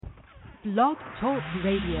Blog Talk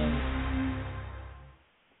Radio.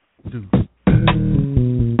 Do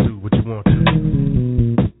what you want to.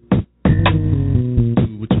 Do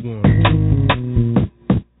what you want to.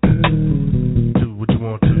 Do what you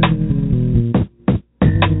want to.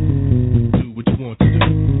 Do what you want to do.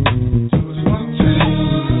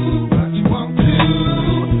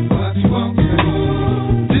 Do what you want to.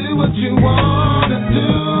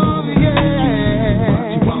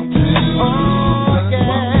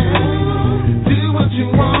 What you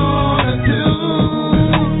want to.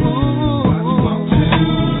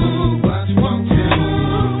 What you want to.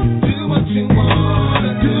 Do what you want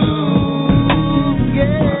to do.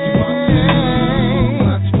 Yeah. What you want to. Oh,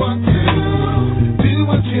 yeah. Do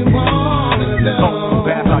what you want to do.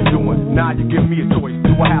 Now you give me a choice.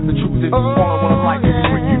 Do I have to choose it? All I want to like is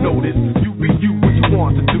free. You know this. You be you, what you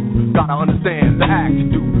want to do. Gotta understand the act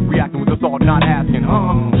you do. Reacting with the thought, not asking,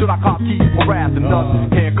 should I cop keep harassing us?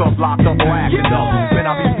 Handcuffs locked up or acting up. Man,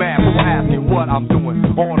 I be mad for asking what I'm doing.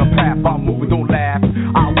 On a path I'm moving, don't laugh.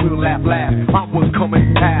 I will laugh. I was coming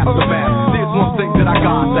half the math. There's one thing that I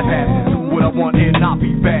got to have. Do what I want and not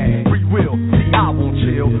be bad. Free will, see I won't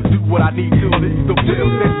chill. Do what I need till it's the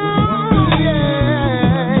bill.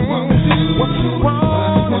 What you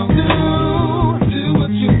wanna do? Do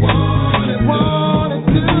what you wanna do.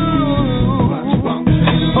 What you want to?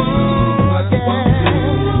 Oh, yeah.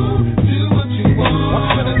 Do what you wanna do.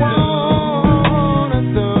 What you want to?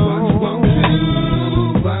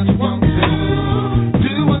 What you want to?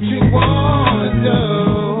 Do what you wanna do.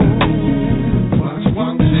 What you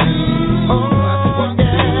want to? Oh,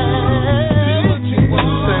 yeah. Do what you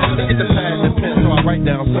want. Look at the past and pen, so I write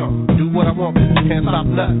down something. Do what I want, can't stop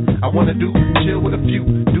nothing. I wanna do, chill with a few,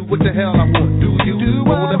 do what the hell I want. Do you?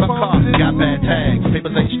 Roll in my car, got bad tags,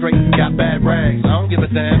 papers ain't straight, got bad rags. I don't give a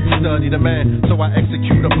damn, study the man, so I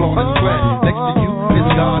execute a flawless plan. Next to you,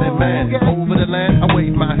 it's God and man. Over the land, I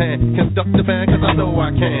wave my hand, conduct the band, cause I know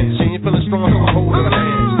I can. She ain't feeling strong, so I hold her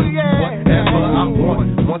hand. Whatever I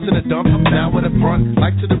want, once in the dump, now in the front.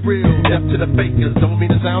 Like to the real, deaf to the fakers. Don't mean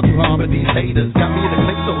to sound too hard, but these haters got me in the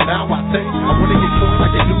click, so now I think I wanna get cool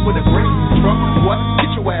like they do with a break. Truck, what?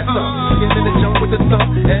 Get your ass up. Get in the jump with the thump,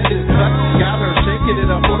 and it's stuck. Got her shaking it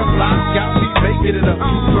up on the block, got me making it up.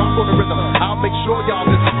 Drop on the rhythm, I'll make sure y'all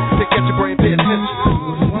listen. Pick at your brain, pay attention.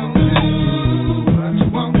 What you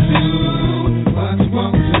want to, what you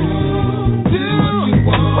want to, do what you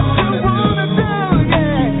wanna do,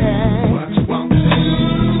 yeah. What you want to,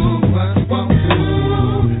 what you want to,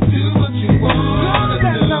 do what you wanna do. Don't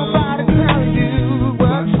let nobody tell you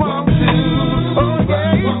what you want to, oh yeah.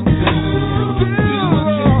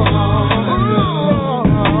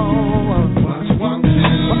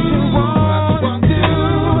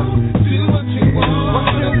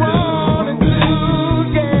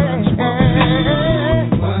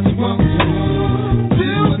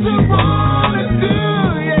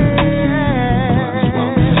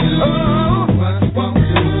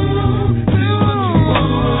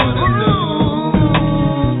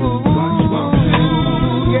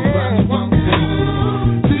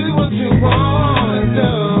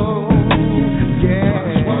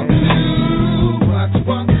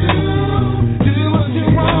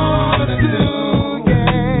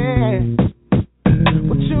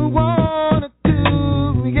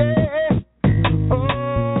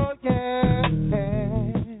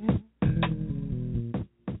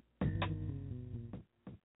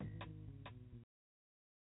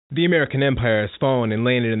 The American empire has fallen and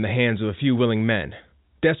landed in the hands of a few willing men.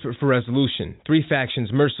 Desperate for resolution, three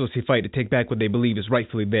factions mercilessly fight to take back what they believe is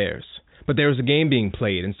rightfully theirs. But there is a game being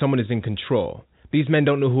played, and someone is in control. These men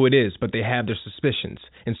don't know who it is, but they have their suspicions.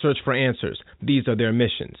 In search for answers, these are their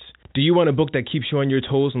missions. Do you want a book that keeps you on your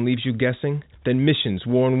toes and leaves you guessing? Then Missions,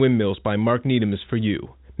 War and Windmills by Mark Needham is for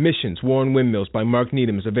you. Missions, War and Windmills by Mark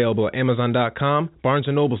Needham is available at Amazon.com,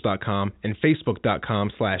 BarnesandNobles.com, and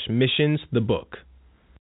Facebook.com/missionsthebook.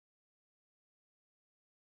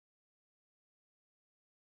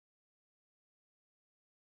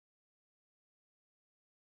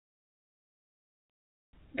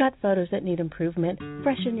 Got photos that need improvement?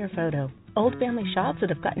 Freshen your photo. Old family shots that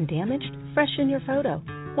have gotten damaged? Freshen your photo.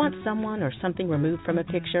 Want someone or something removed from a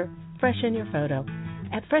picture? Freshen your photo.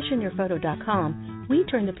 At freshenyourphoto.com, we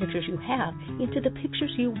turn the pictures you have into the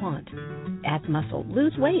pictures you want. Add muscle,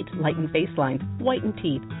 lose weight, lighten face lines, whiten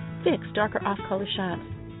teeth, fix darker off-color shots.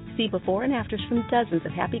 See before and afters from dozens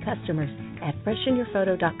of happy customers at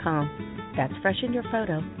freshenyourphoto.com. That's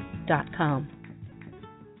freshenyourphoto.com.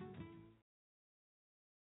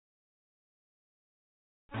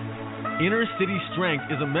 Inner City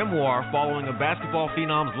Strength is a memoir following a basketball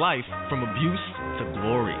phenom's life from abuse to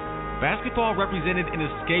glory. Basketball represented an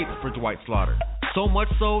escape for Dwight Slaughter. So much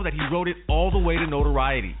so that he wrote it all the way to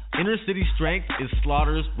notoriety. Inner City Strength is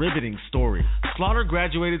Slaughter's riveting story. Slaughter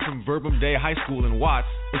graduated from Verbum Day High School in Watts,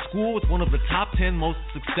 a school with one of the top 10 most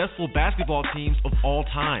successful basketball teams of all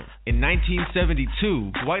time. In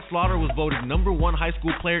 1972, Dwight Slaughter was voted #1 high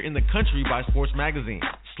school player in the country by Sports Magazine.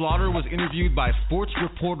 Slaughter was interviewed by sports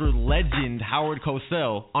reporter legend Howard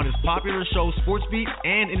Cosell on his popular show Sports Beat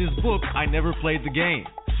and in his book, I Never Played the Game.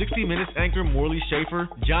 60 Minutes anchor Morley Schaefer,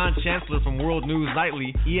 John Chancellor from World News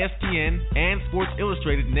Nightly, ESPN, and Sports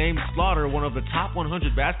Illustrated named Slaughter one of the top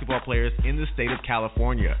 100 basketball players in the state of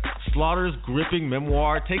California. Slaughter's gripping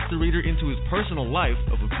memoir takes the reader into his personal life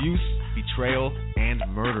of abuse, betrayal, and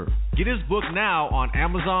murder. Get his book now on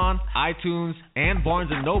Amazon, iTunes, and Barnes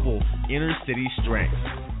 & Noble, Inner City Strength.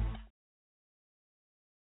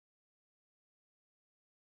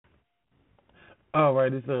 All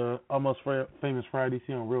right, it's Almost Famous Fridays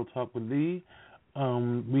here on Real Talk with Lee.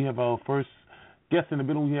 We have our first guest in the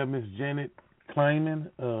middle. We have Miss Janet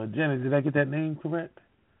Kleinman. Janet, did I get that name correct?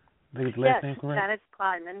 I think it's last name correct? Yes,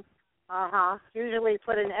 Janet Kleinman. Usually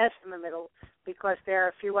put an S in the middle because there are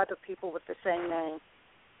a few other people with the same name.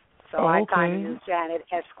 So I kind of use Janet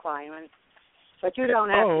S. Kleinman. But you don't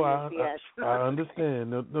have to use the S. I understand.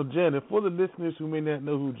 No, Janet, for the listeners who may not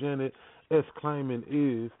know who Janet S. Kleinman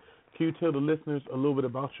is, can you tell the listeners a little bit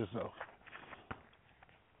about yourself?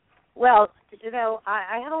 Well,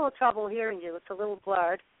 I had a little trouble hearing you. It's a little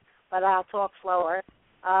blurred, but I'll talk slower.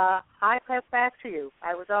 I pass back to you.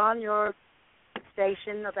 I was on your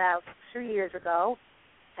station about 2 years ago,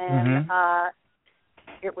 and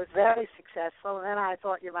it was very successful, and then I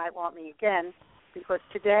thought you might want me again because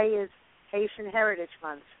today is Haitian Heritage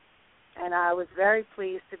Month, and I was very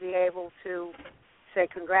pleased to be able to say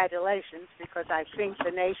congratulations because I think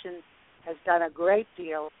the nation has done a great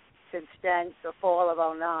deal since then, the fall of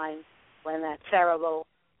 '09, when that terrible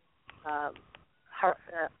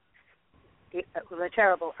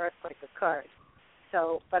earthquake occurred.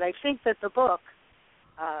 So, but I think that the book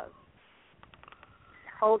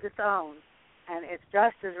holds its own, and it's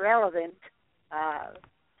just as relevant,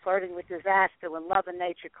 Flirting with Disaster When Love and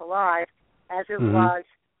Nature Collide, as it was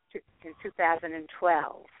in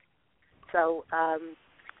 2012. So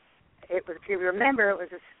it was, if you remember, it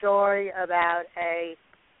was a story about a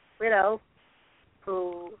widow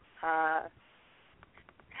who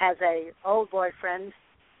has an old boyfriend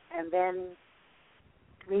and then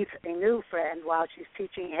meets a new friend while she's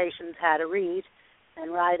teaching Haitians how to read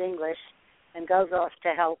and write English and goes off to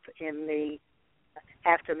help in the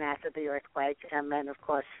aftermath of the earthquake. And then, of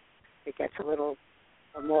course, it gets a little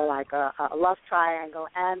more like a love triangle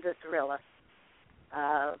and a thriller.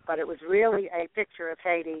 But it was really a picture of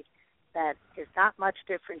Haiti that is not much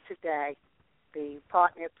different today. The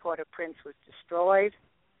part near Port-au-Prince was destroyed,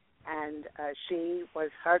 and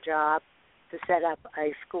her job to set up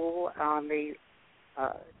a school on the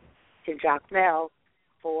in Jacmel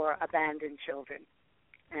for abandoned children.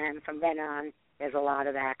 And from then on, there's a lot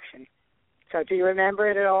of action. So do you remember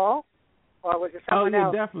it at all? Or was it someone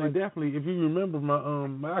else? Definitely. If you remember,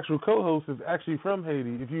 my actual co-host is actually from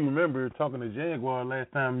Haiti. If you remember talking to Jaguar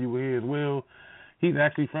last time you were here as well, he's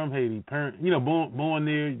actually from Haiti. Born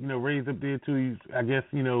there, raised up there too. He's, I guess,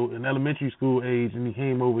 in elementary school age, and he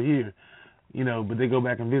came over here. But they go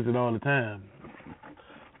back and visit all the time.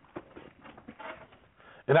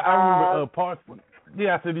 And I remember parts.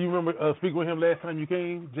 Yeah, I said, do you remember speaking with him last time you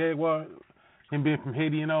came, Jaguar? Him being from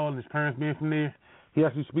Haiti and all, and his parents being from there. He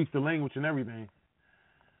actually speaks the language and everything.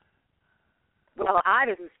 Well, I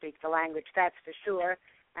didn't speak the language, that's for sure.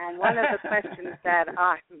 And one of the questions that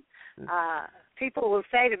people will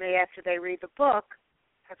say to me after they read the book,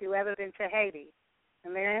 have you ever been to Haiti?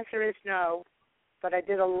 And the answer is no. But I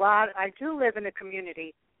do live in a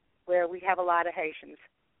community where we have a lot of Haitians.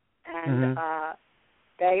 And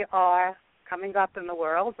they are coming up in the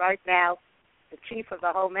world. Right now, the chief of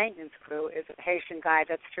the whole maintenance crew is a Haitian guy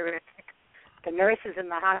that's terrific. The nurses in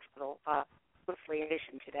the hospital are mostly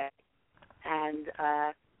Haitian today. And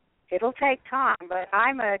it'll take time, but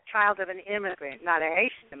I'm a child of an immigrant, not a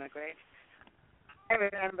Haitian immigrant. I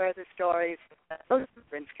remember the stories of those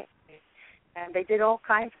immigrants came, and they did all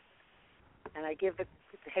kinds of things. And I give the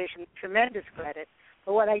Haitians tremendous credit.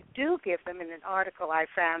 But what I do give them in an article I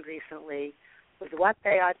found recently was what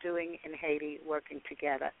they are doing in Haiti working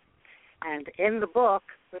together. And in the book,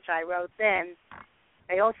 which I wrote then,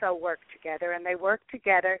 they also work together, and they work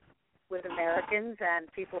together with Americans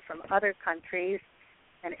and people from other countries,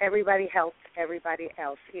 and everybody helps everybody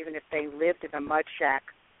else, even if they lived in a mud shack.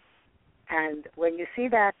 And when you see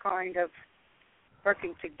that kind of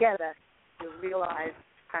working together, you realize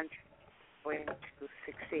the country is going to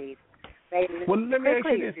succeed. Well, let me ask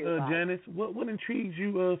you this, Janice. What intrigues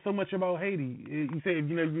you so much about Haiti? You said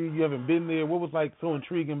you haven't been there. What was like so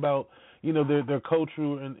intriguing about their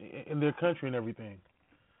culture and their country and everything?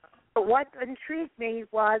 What intrigued me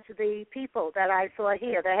was the people that I saw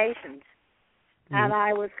here, the Haitians, and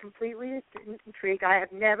I was completely intrigued. I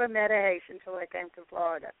have never met a Haitian until I came to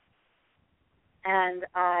Florida, and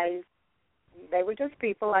they were just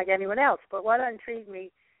people like anyone else. But what intrigued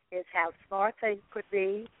me is how smart they could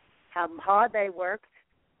be, how hard they worked,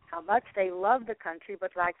 how much they loved the country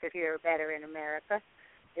but liked it here better in America.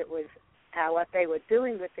 It was what they were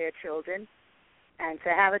doing with their children, and to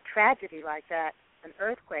have a tragedy like that, an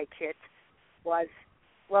earthquake hit, was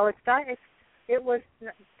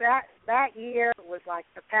that year was like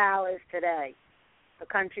the POW is today. The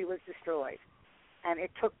country was destroyed, and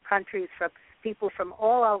it took people from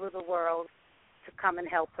all over the world to come and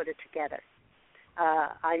help put it together.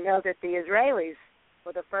 I know that the Israelis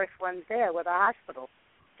were the first ones there with a hospital,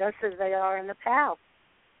 just as they are in the POW.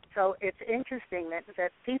 So it's interesting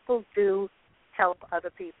that people do help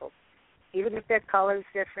other people, even if their color is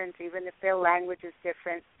different, even if their language is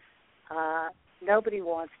different. Nobody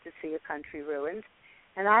wants to see a country ruined.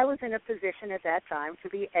 And I was in a position at that time to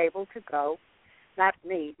be able to go, not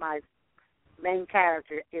me, my main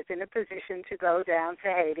character is in a position to go down to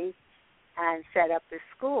Haiti and set up this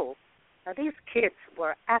school. Now, these kids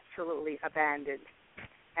were absolutely abandoned,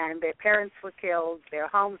 and their parents were killed, their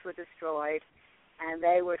homes were destroyed, and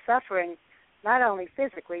they were suffering not only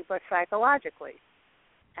physically but psychologically.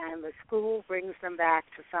 And the school brings them back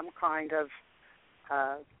to some kind of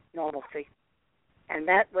normalcy. And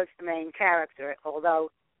that was the main character,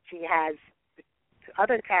 although she has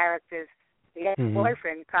other characters. The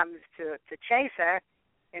ex-boyfriend comes to chase her.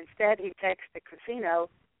 Instead, he takes the casino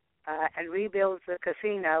and rebuilds the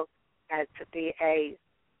casino to be a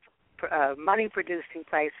money-producing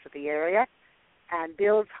place for the area and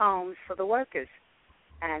builds homes for the workers.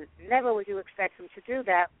 And never would you expect him to do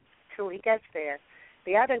that until he gets there.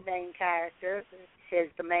 The other main character is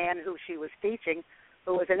the man who she was teaching,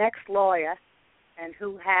 who was an ex-lawyer and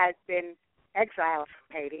who had been exiled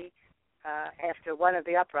from Haiti after one of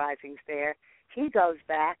the uprisings there. He goes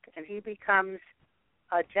back and he becomes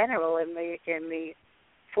a general in the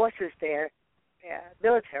forces there,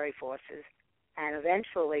 military forces, and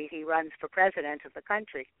eventually he runs for president of the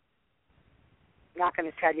country. I'm not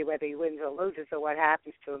going to tell you whether he wins or loses or what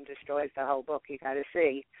happens to him, destroys the whole book. You got to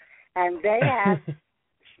see. And they have,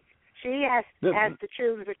 she has to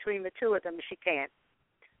choose between the two of them. She can't.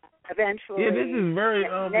 Eventually. Yeah, this is very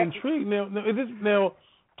intriguing. Now,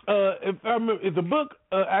 if I remember, is the book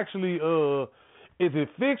actually is it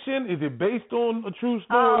fiction? Is it based on a true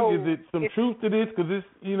story? Is it some truth to this? Because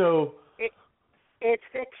it's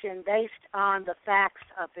fiction based on the facts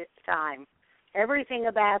of its time. Everything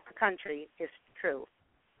about the country is true,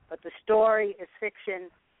 but the story is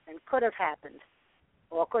fiction and could have happened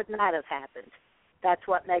or could not have happened. That's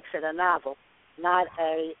what makes it a novel, not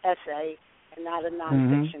a essay and not a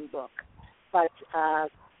nonfiction book. But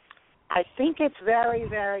I think it's very,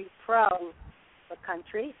 very pro the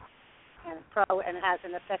country and has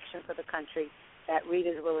an affection for the country that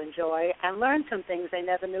readers will enjoy and learn some things they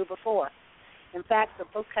never knew before. In fact, the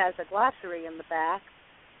book has a glossary in the back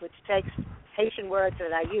which takes Haitian words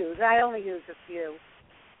that I use. I only use a few,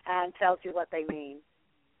 and tells you what they mean.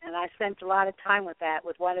 And I spent a lot of time with that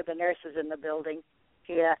with one of the nurses in the building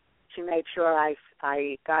here. She made sure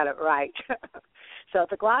I got it right. So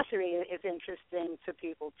the glossary is interesting to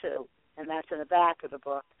people, too, and that's in the back of the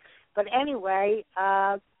book. But anyway,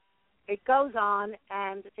 it goes on,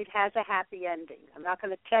 and it has a happy ending. I'm not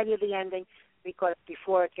going to tell you the ending because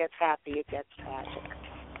before it gets happy, it gets tragic.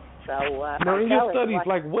 So now, in your studies,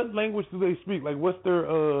 like what language do they speak? Like, what's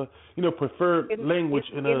their preferred language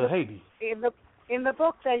in Haiti? In the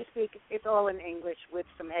book, they speak it's all in English with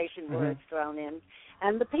some Haitian words thrown in,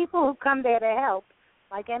 and the people who come there to help,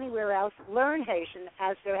 like anywhere else, learn Haitian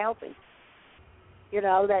as they're helping. They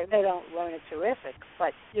don't learn it terrific,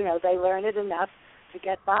 but they learn it enough to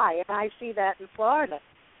get by. And I see that in Florida.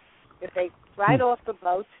 If they right off the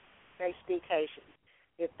boat, they speak Haitian.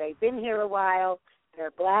 If they've been here a while,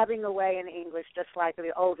 they're blabbing away in English just like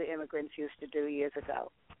the older immigrants used to do years ago.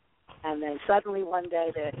 And then suddenly one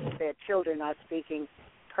day their children are speaking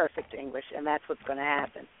perfect English, and that's what's going to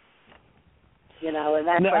happen. And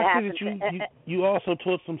that's now, what I happens. See that you also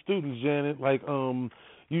taught some students, Janet, like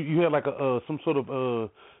you had like some sort of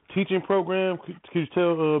teaching program. Could you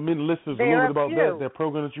tell many listeners a little bit about that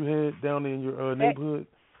program that you had down in your neighborhood?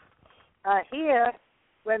 Here,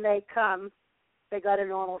 when they come, they go to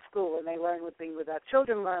normal school and they learn with us.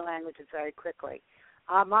 Children learn languages very quickly.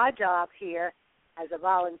 My job here as a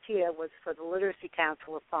volunteer was for the Literacy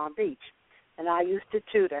Council of Palm Beach, and I used to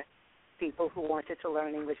tutor people who wanted to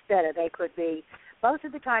learn English better. They could be, most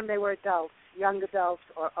of the time they were adults, young adults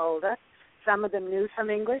or older. Some of them knew some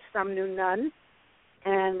English, some knew none,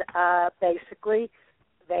 and basically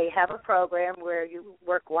they have a program where you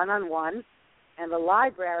work one-on-one, and the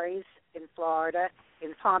libraries in Florida,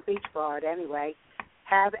 in Palm Beach, Florida anyway,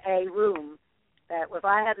 have a room that if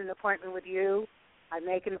I had an appointment with you, I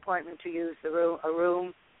make an appointment to use a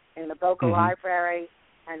room in the Boca Library,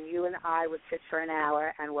 and you and I would sit for an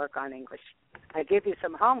hour and work on English. I give you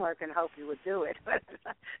some homework and hope you would do it, but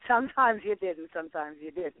sometimes you didn't, sometimes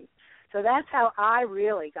you didn't. So that's how I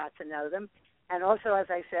really got to know them. And also, as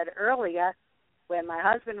I said earlier, when my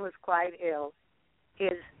husband was quite ill,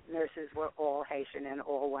 his nurses were all Haitian and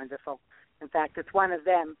all wonderful. In fact, it's one of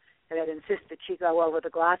them that had insisted she go over the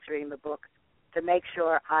glossary in the book to make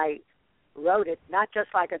sure I wrote it, not just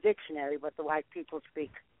like a dictionary, but the white people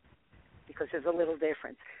speak, because there's a little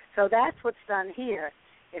difference. So that's what's done here.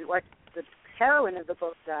 And what the heroine of the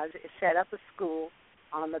book does is set up a school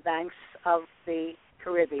on the banks of the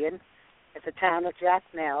Caribbean at the town of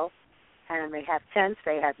Jacmel, and they have tents,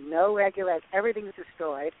 they have no regular, everything's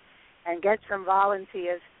destroyed, and get some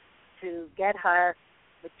volunteers to get her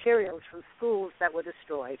materials from schools that were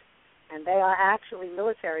destroyed. And they are actually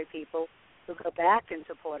military people who go back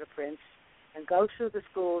into Port-au-Prince and go through the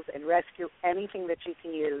schools and rescue anything that she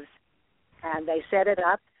can use. And they set it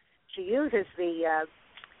up. She uses the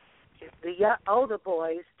older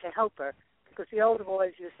boys to help her, because the older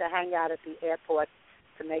boys used to hang out at the airport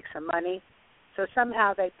to make some money. So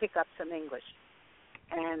somehow they pick up some English.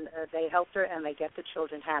 And they help her, and they get the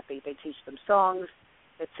children happy. They teach them songs,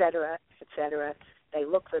 et cetera, et cetera. They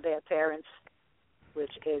look for their parents,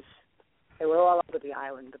 which is, they were all over the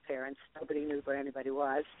island, the parents. Nobody knew where anybody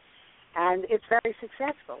was. And it's very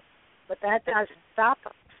successful. But that doesn't stop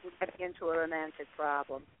us from getting into a romantic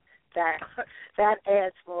problem. That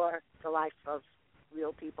adds more to the life of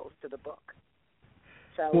real people to the book.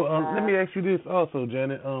 So, well, let me ask you this also,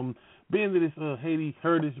 Janet. Being that it's Haiti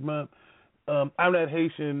Heritage Month, I'm not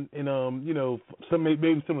Haitian, and you know,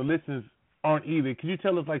 maybe some of the listeners aren't either. Could you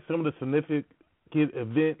tell us like some of the significant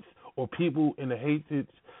events or people in the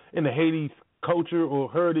Haiti culture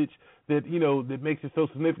or heritage that that makes it so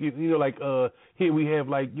significant? Like here we have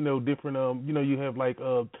like different you have like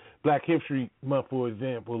Black History Month, for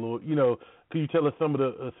example, or could you tell us some of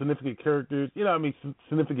the significant characters?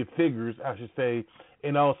 Significant figures, I should say,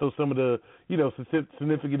 and also some of the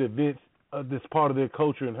significant events that's part of their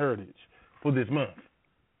culture and heritage for this month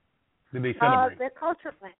that they celebrate. Their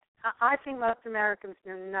culture, I think most Americans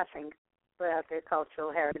knew nothing about their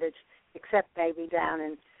cultural heritage, except maybe down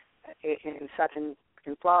in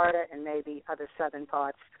Florida and maybe other southern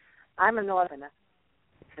parts. I'm a Northerner,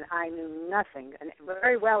 and I knew nothing, and a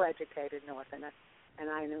very well-educated Northerner, and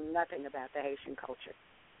I knew nothing about the Haitian culture.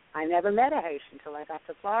 I never met a Haitian until I got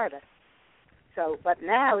to Florida. So, but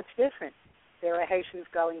now it's different. There are Haitians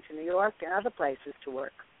going to New York and other places to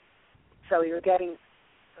work. So you're getting,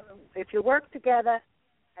 if you work together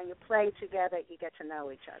and you play together, you get to know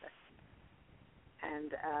each other.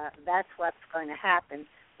 And that's what's going to happen.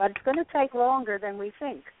 But it's going to take longer than we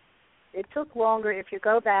think. It took longer if you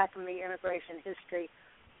go back from the immigration history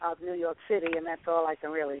of New York City, and that's all I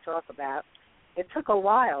can really talk about. It took a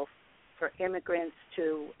while for immigrants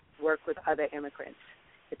to work with other immigrants.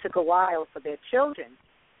 It took a while for their children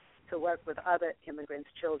to work with other immigrants'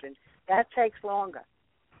 children. That takes longer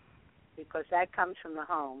because that comes from the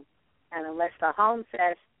home. And unless the home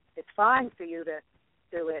says it's fine for you to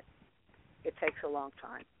do it, it takes a long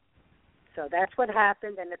time. So that's what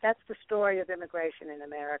happened, and that's the story of immigration in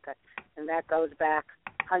America, and that goes back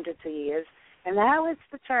hundreds of years. And now it's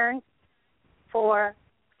the turn for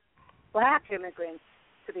Black immigrants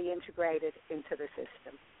to be integrated into the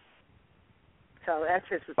system. So that's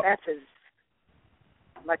as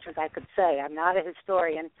much as I could say. I'm not a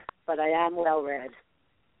historian, but I am well read.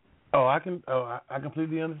 I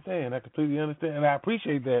completely understand. And I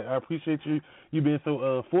appreciate that. I appreciate you being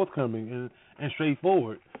so forthcoming and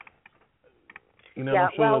straightforward. I'm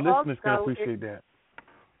sure the listeners can appreciate that.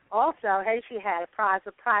 Also, Haiti had a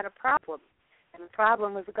problem, and the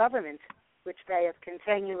problem was the government, which they have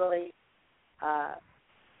continually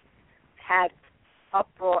had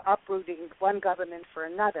uprooting one government for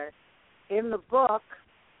another. In the book,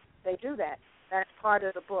 they do that. That's part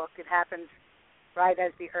of the book. It happens right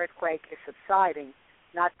as the earthquake is subsiding.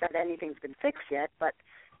 Not that anything's been fixed yet, but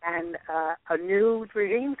a new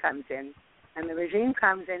regime comes in. And the regime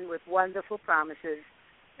comes in with wonderful promises,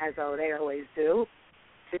 as though they always do,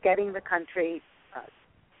 to getting the country,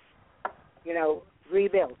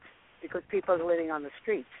 rebuilt. because people are living on the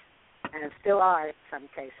streets, and still are in some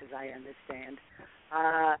cases, I understand.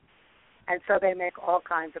 And so they make all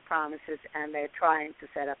kinds of promises, and they're trying to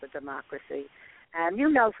set up a democracy. And you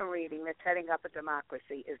know from reading that setting up a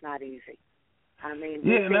democracy is not easy. I mean,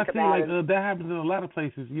 yeah, and I see like that happens in a lot of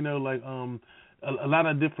places. You know, like a lot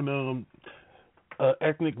of different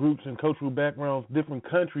ethnic groups and cultural backgrounds, different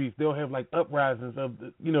countries. They'll have like uprisings of,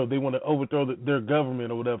 they want to overthrow their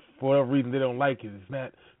government or whatever for whatever reason they don't like it. It's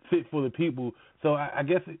not fit for the people. So I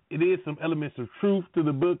guess it is some elements of truth to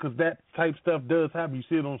the book, because that type stuff does happen. You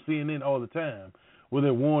see it on CNN all the time, where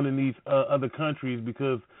they're warning these other countries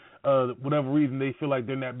because whatever reason they feel like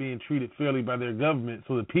they're not being treated fairly by their government.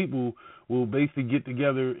 So the people will basically get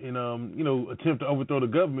together and attempt to overthrow the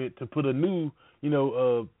government to put a new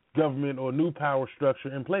government or new power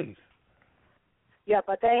structure in place. Yeah,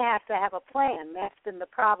 but they have to have a plan. That's been the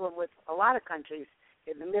problem with a lot of countries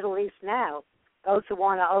in the Middle East now. Those who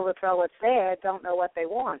want to overthrow what's there don't know what they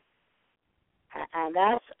want. And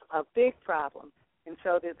that's a big problem. And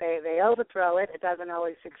so they overthrow it. It doesn't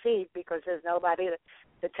always succeed because there's nobody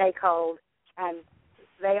to take hold. And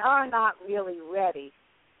they are not really ready.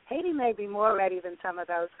 Haiti may be more ready than some of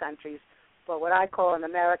those countries for what I call an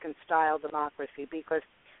American-style democracy, because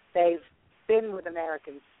they've been with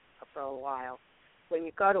Americans for a while. When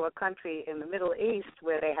you go to a country in the Middle East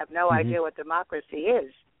where they have no idea what democracy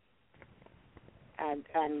is, and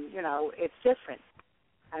it's different.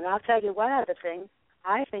 And I'll tell you one other thing.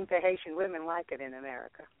 I think the Haitian women like it in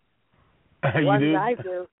America. The ones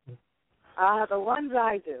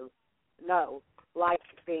I do know like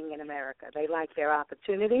being in America. They like their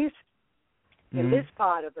opportunities in this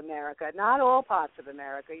part of America. Not all parts of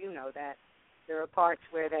America, you know that. There are parts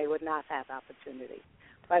where they would not have opportunity.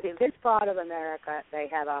 But in this part of America, they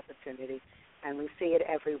have opportunity, and we see it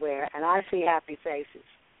everywhere. And I see happy faces.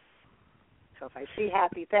 So if I see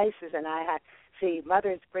happy faces and I see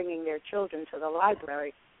mothers bringing their children to the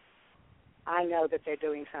library, I know that they're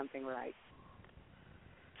doing something right.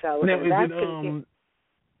 So now,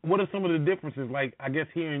 what are some of the differences? Like, I guess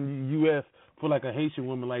here in the U.S., for like a Haitian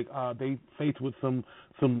woman, like they faced with some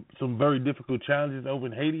very difficult challenges over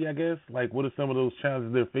in Haiti, I guess. Like, what are some of those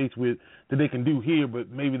challenges they're faced with that they can do here,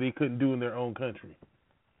 but maybe they couldn't do in their own country?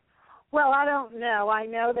 Well, I don't know. I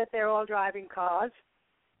know that they're all driving cars.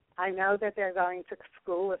 I know that they're going to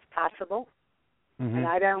school if possible.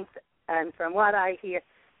 And from what I hear,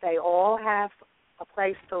 they all have a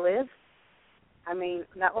place to live. I mean,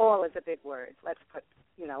 not all is a big word. Let's put,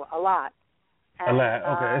 a lot. And, a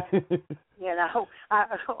lot, okay.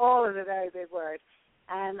 All is a very big word.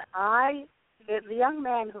 And the young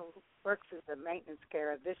man who works as the maintenance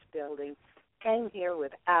care of this building came here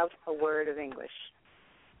without a word of English.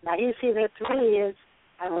 Now, he's here 3 years,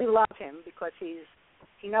 and we love him because he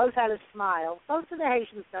knows how to smile. Most of the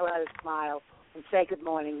Haitians know how to smile and say good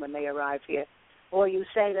morning when they arrive here. Or you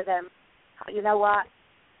say to them, you know what,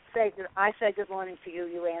 I say good morning to you,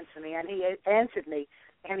 you answer me. And he answered me,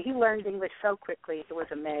 and he learned English so quickly, it was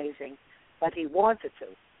amazing. But he wanted to.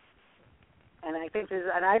 And I think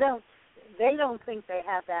they don't think they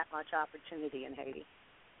have that much opportunity in Haiti.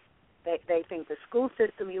 They think the school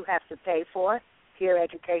system you have to pay for. Here,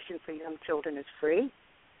 education for young children is free.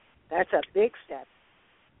 That's a big step.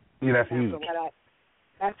 Yeah, that's huge.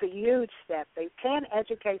 That's a huge step. They can't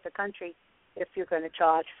educate the country if you're going to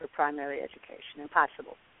charge for primary education.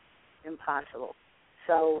 Impossible.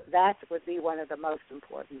 So that would be one of the most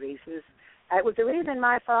important reasons. It was the reason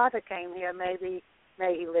my father came here, may he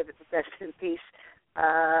live rest in peace,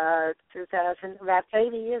 about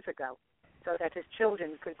 80 years ago, so that his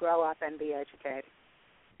children could grow up and be educated.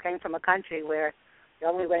 Came from a country where you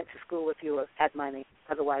only went to school if you had money,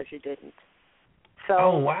 otherwise you didn't. So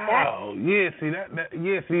oh wow!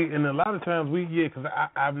 And a lot of times because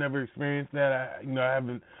I've never experienced that. I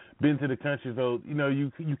haven't been to the country, so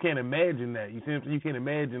you can't imagine that. You can't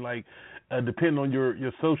imagine depending on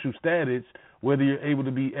your social status whether you're able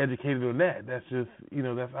to be educated or not. That's just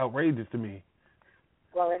that's outrageous to me.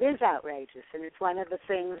 Well, it is outrageous, and it's one of the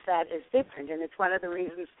things that is different, and it's one of the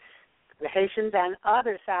reasons the Haitians and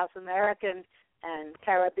other South American and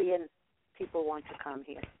Caribbean people want to come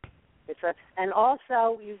here. And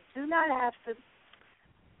also, you do not have to,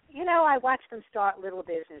 I watch them start little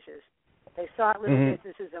businesses. They start little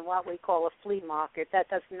businesses in what we call a flea market. That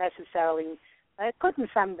doesn't necessarily, it couldn't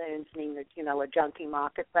sometimes mean, a junkie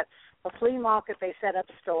market, but a flea market, they set up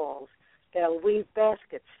stalls. They'll weave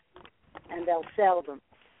baskets, and they'll sell them.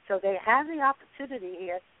 So they have the opportunity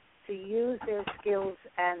here to use their skills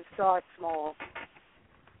and start small.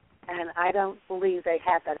 And I don't believe they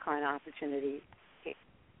have that kind of opportunity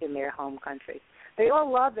in their home country. They all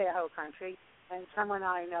love their home country, And someone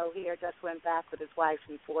I know here just went back with his wife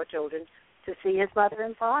and 4 children to see his mother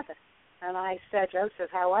and father. And I said, Joseph,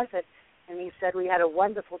 how was it? And he said, we had a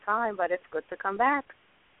wonderful time, but it's good to come back.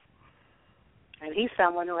 And he's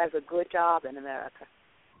someone who has a good job in America.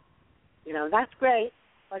 You know, that's great,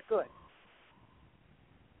 but good.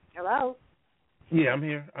 Hello? Yeah, I'm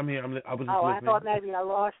here. I was just listening. I thought maybe I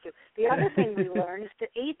lost you. The other thing we learn is to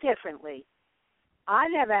eat differently. I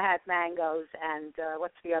never had mangoes and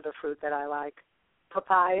what's the other fruit that I like?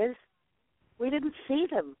 Papayas. We didn't see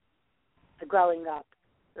them growing up.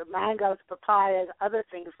 The mangoes, papayas, other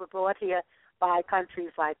things were brought here by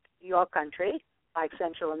countries like your country, like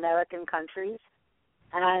Central American countries,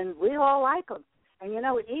 and we all like them. And, you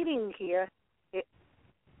know, eating here,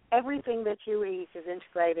 everything that you eat is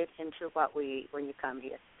integrated into what we eat when you come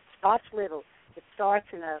here. It starts little. It starts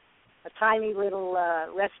in a tiny little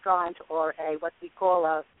restaurant or what we call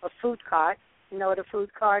a food cart. You know what a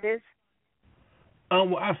food cart is?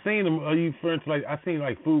 Well, I've seen them. Are you referring to I've seen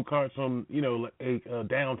food carts on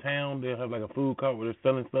downtown. They'll have a food cart where they're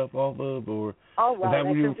selling stuff off of, or is that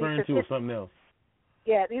what you're referring to, or something else?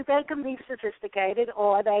 Yeah, they can be sophisticated,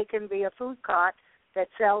 or they can be a food cart that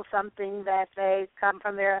sells something that they come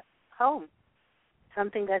from their home,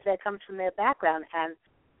 something that comes from their background, and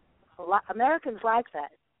Americans like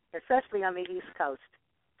that, especially on the East Coast.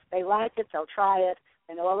 They like it, they'll try it,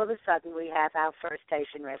 and all of a sudden we have our first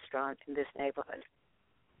Haitian restaurant in this neighborhood.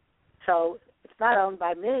 So it's not owned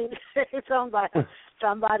by me. It's owned by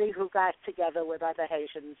somebody who got together with other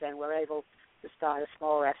Haitians and were able to start a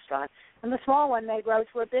small restaurant. And the small one may grow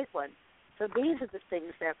to a big one. So these are the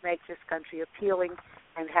things that make this country appealing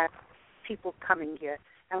and have people coming here.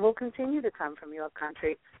 And will continue to come from your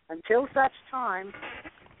country until such time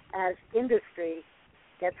as industry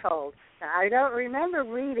gets hold. Now, I don't remember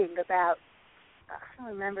reading about, I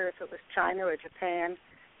don't remember if it was China or Japan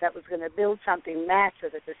that was going to build something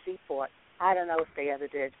massive at the seaport. I don't know if they ever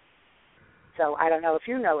did. So I don't know if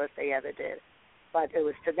you know if they ever did. But it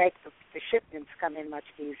was to make the shipments come in much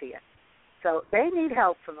easier. So they need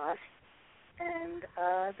help from us, and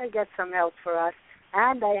they get some help for us,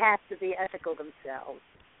 and they have to be ethical themselves.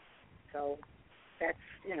 So that's,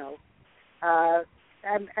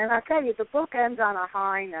 and I'll tell you, the book ends on a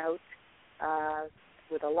high note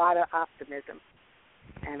with a lot of optimism.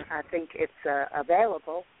 And I think it's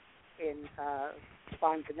available in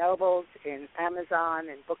Barnes & Nobles, in Amazon,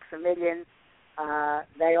 in Books A Million.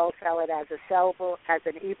 They all sell it as a sellable, as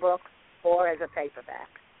an ebook, or as a paperback.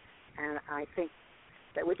 And I think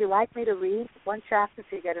that, would you like me to read one chapter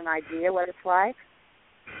so you get an idea what it's like?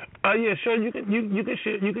 Yeah, sure. You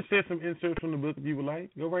can share some inserts from the book if you would like.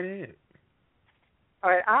 Go right ahead. All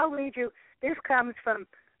right, I'll read you. This comes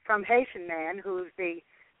from Haitian Man, who's the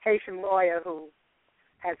Haitian lawyer who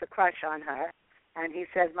has a crush on her, and he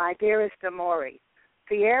says, "My dearest Amori,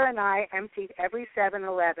 Pierre and I emptied every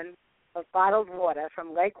 7-Eleven of bottled water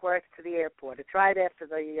from Lake Worth to the airport. It's right after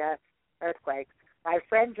the earthquake. My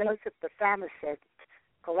friend Joseph, the pharmacist,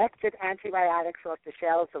 collected antibiotics off the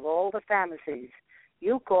shelves of all the pharmacies.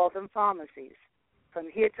 You call them pharmacies. From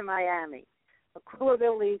here to Miami. A crew of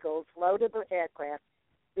illegals loaded the aircraft,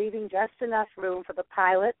 leaving just enough room for the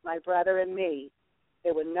pilot, my brother, and me.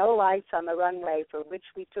 There were no lights on the runway for which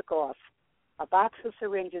we took off. A box of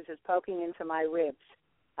syringes is poking into my ribs.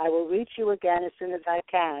 I will reach you again as soon as I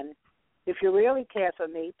can. If you really care for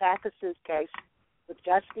me, pack a suitcase with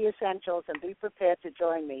just the essentials and be prepared to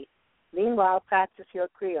join me. Meanwhile, practice your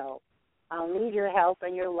Creole. I'll need your help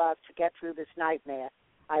and your love to get through this nightmare.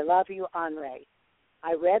 I love you, Henri."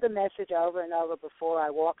 I read the message over and over before I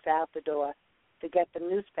walked out the door to get the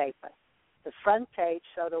newspaper. The front page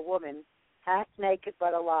showed a woman, half naked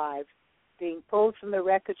but alive, being pulled from the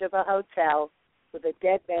wreckage of a hotel with a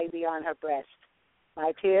dead baby on her breast.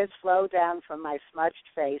 My tears flowed down from my smudged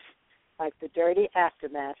face like the dirty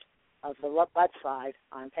aftermath of the mudslide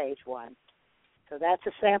on page 1. So that's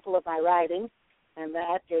a sample of my writing, and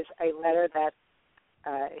that is a letter that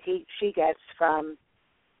she gets from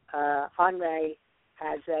Henri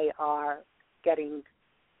as they are getting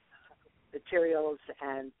materials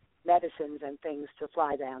and medicines and things to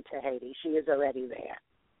fly down to Haiti. She is already there.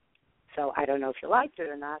 So I don't know if you liked it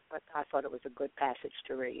or not, but I thought it was a good passage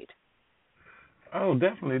to read. Oh,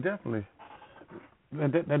 definitely.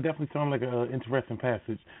 That definitely sounds like an interesting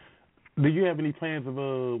passage. Do you have any plans of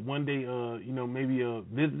one day, maybe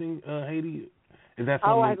visiting Haiti? Is that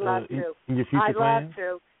something I'd love to. In your future plans? I'd love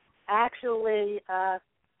to. Actually,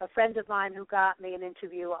 a friend of mine who got me an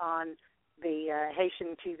interview on the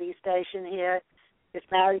Haitian TV station here is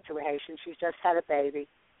married to a Haitian. She's just had a baby,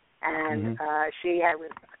 and she had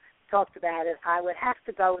talked about it. I would have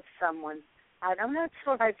to go with someone I'm not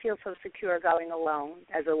sure if I feel so secure going alone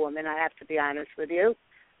as a woman, I have to be honest with you.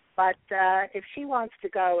 But if she wants to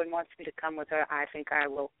go and wants me to come with her, I think I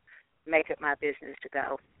will make it my business to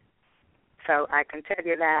go. So I can tell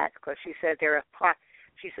you that because she said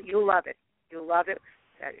she said, you'll love it. You'll love it.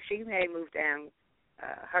 She may move down.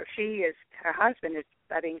 Her husband is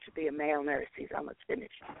studying to be a male nurse. He's almost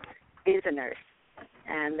finished. He's a nurse.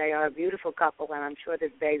 And they are a beautiful couple, and I'm sure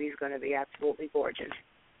this baby's going to be absolutely gorgeous.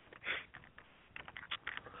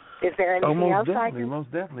 Is there anything else I can?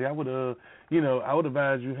 Most definitely. I would, I would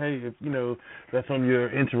advise you, hey, if that's on your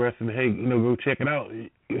interest, and hey, go check it out.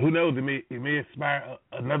 Who knows? It may inspire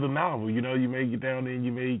another novel. You may get down there and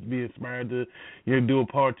you may be inspired to, do a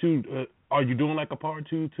part 2. Are you doing like a part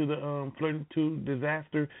 2 to the Flirting to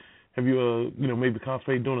Disaster? Have you, maybe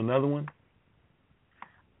contemplated doing another one?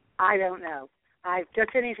 I don't know. I'm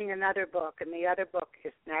just finishing another book, and the other book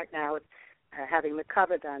is now having the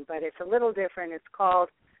cover done, but it's a little different. It's called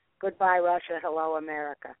Goodbye Russia, Hello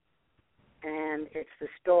America. And it's the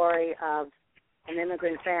story of an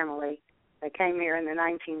immigrant family that came here in the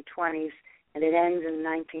 1920s, and it ends in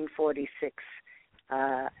 1946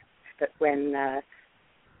 when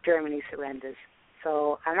Germany surrenders.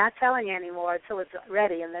 So I'm not telling you anymore until it's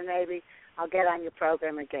ready, and then maybe I'll get on your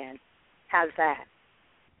program again. How's that?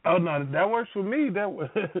 Oh no, that works for me.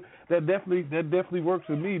 That definitely works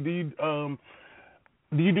for me. Do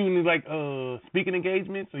you do any like speaking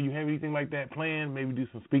engagements, or you have anything like that planned? Maybe do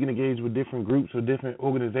some speaking engagements with different groups or different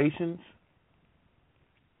organizations?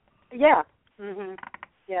 Yeah. Mhm.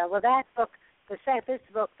 Yeah. Well, that book,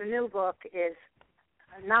 the new book, is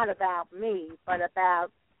not about me, but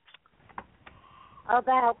about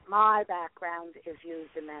my background is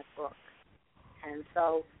used in that book, and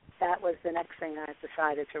so that was the next thing I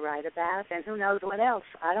decided to write about. And who knows what else?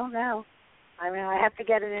 I don't know. I mean, I have to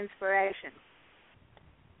get an inspiration.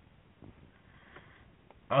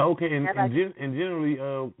 Okay, and generally,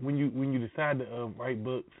 when you decide to write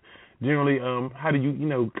books, generally, how do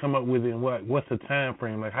you come up with it, and what's the time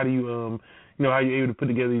frame? Like, how do you how are you able to put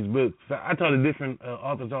together these books? I talk to different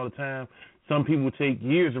authors all the time. Some people take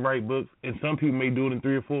years to write books, and some people may do it in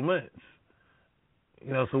 3 or 4 months.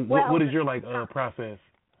 So what is your process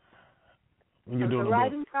when you're doing the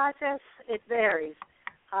writing process? It varies.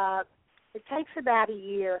 It takes about a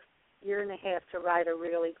year and a half to write a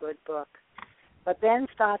really good book. But then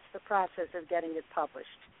starts the process of getting it published,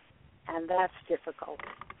 and that's difficult.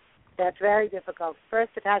 That's very difficult.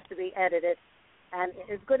 First, it has to be edited, and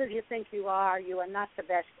as good as you think you are not the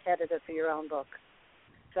best editor for your own book.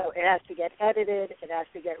 So it has to get edited, it has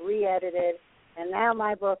to get re-edited, and now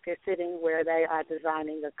my book is sitting where they are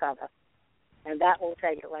designing the cover, and that will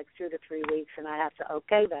take like 2 to 3 weeks, and I have to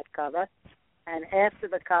okay that cover, and after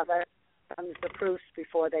the cover comes the proofs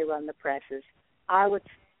before they run the presses. I would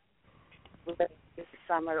the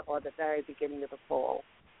summer or the very beginning of the fall.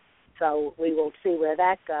 So we will see where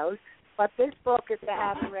that goes. But this book, if you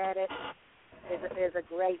haven't read it, is a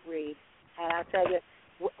great read. And I tell you,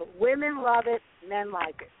 women love it, men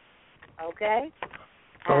like it. Okay?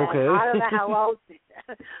 Okay. I don't know how old.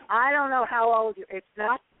 I don't know how old you. It's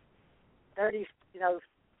not 50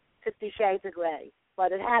 Shades of Grey,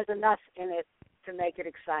 but it has enough in it to make it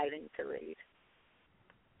exciting to read.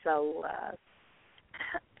 So.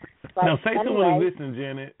 Now, say someone is listening,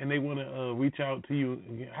 Janet, and they want to reach out to you.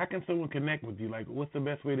 How can someone connect with you? Like, what's the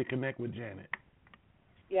best way to connect with Janet?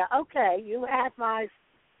 Yeah, okay. You have my,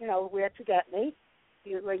 where to get me,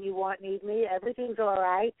 where you need me. Everything's all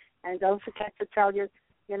right. And don't forget to tell your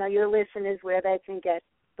listeners where they can get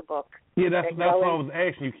the book. Yeah, that's what I was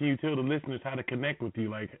asking you. Can you tell the listeners how to connect with you?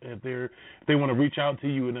 Like, if they want to reach out to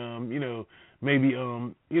you and, maybe,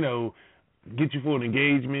 get you for an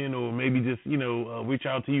engagement, or maybe just reach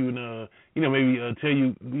out to you and maybe tell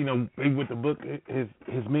you maybe what the book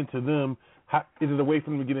has meant to them. How is it a way for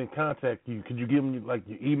them to get in contact with you? Could you give them like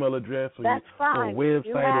your email address or That's fine. Or a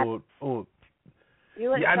website or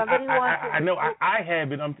I know I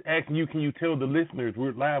have it. I'm asking you. Can you tell the listeners?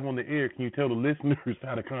 We're live on the air. Can you tell the listeners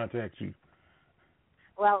how to contact you?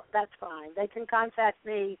 Well, that's fine. They can contact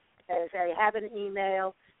me if they have an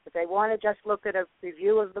email. If they want to just look at a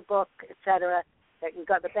review of the book, etc., they can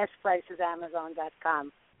go. The best place is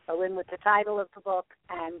Amazon.com. Go in with the title of the book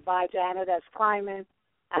and by Janet Kleinman,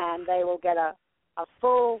 and they will get a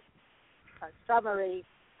full summary,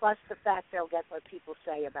 plus the fact they'll get what people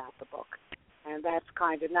say about the book. And that's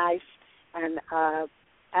kind of nice. And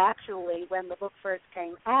actually, when the book first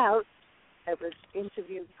came out, it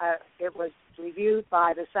was reviewed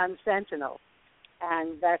by the Sun Sentinel.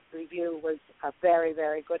 And that review was a very,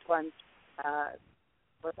 very good one.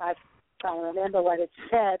 But I can't remember what it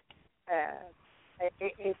said.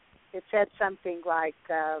 it said something like,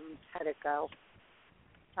 how'd it go?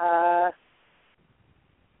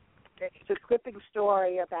 It's a gripping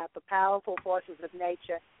story about the powerful forces of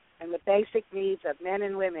nature and the basic needs of men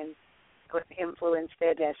and women could influence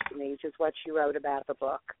their destinies, is what she wrote about the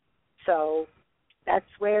book. So that's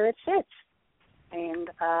where it sits. And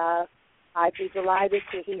I'd be delighted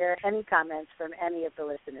to hear any comments from any of the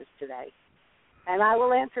listeners today. And I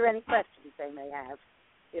will answer any questions they may have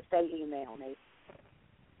if they email me.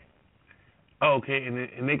 Okay, and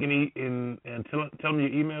they can tell them your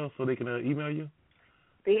email so they can email you?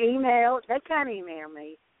 The email, they can email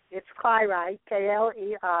me. It's Kleirite,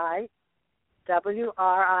 KLEIWRITE,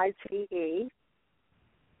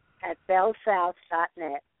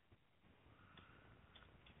 @bellsouth.net.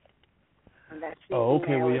 And that's the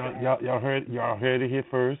okay. email. Well, y'all heard it here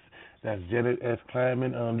first. That's Janet S.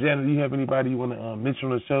 Kleinman. Janet, do you have anybody you want to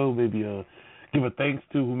mention on the show? Maybe give a thanks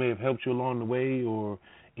to who may have helped you along the way, or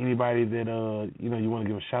anybody that you want to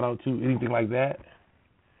give a shout out to, anything like that?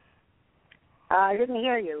 I didn't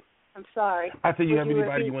hear you. I'm sorry. I said you have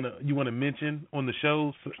anybody you want to mention on the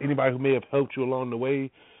show? So anybody who may have helped you along the way,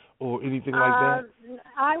 or anything like that?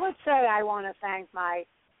 I would say I want to thank my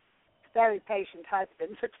very patient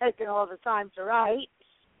husband for taking all the time to write,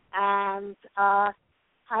 and I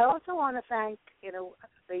also want to thank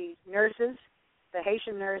the nurses, the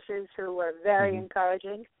Haitian nurses, who were very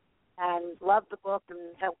encouraging and loved the book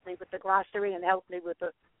and helped me with the glossary and helped me with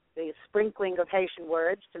the sprinkling of Haitian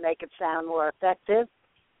words to make it sound more effective.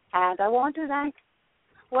 And I want to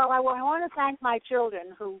thank my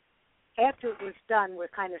children who, after it was done, were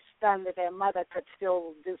kind of stunned that their mother could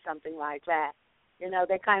still do something like that.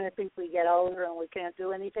 They kind of think we get older and we can't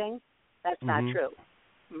do anything. That's not true.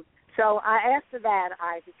 So after that,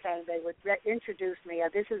 they would introduce me.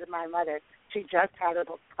 This is my mother. She just had a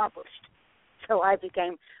book published. So I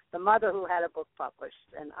became the mother who had a book published,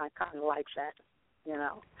 and I kind of like that,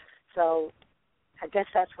 So I guess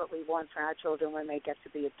that's what we want for our children when they get to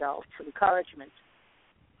be adults, encouragement.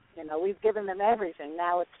 We've given them everything.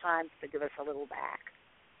 Now it's time to give us a little back.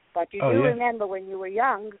 But you do remember when you were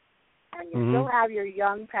young, and you still have your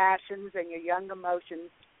young passions and your young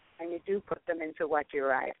emotions, and you do put them into what you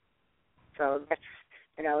write. So that's,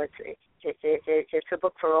 it's a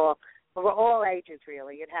book for all ages,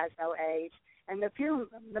 really. It has no age. And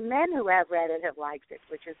the men who have read it have liked it,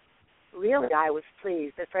 which is really, I was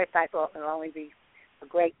pleased. At first I thought it would only be a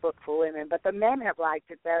great book for women, but the men have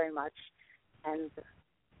liked it very much, and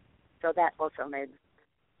so that also made me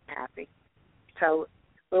happy. So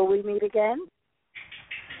will we meet again?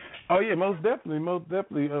 Oh, yeah, most definitely. If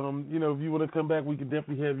you want to come back, we can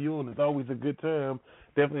definitely have you on. It's always a good time.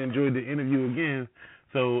 Definitely enjoyed the interview again.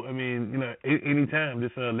 So, anytime,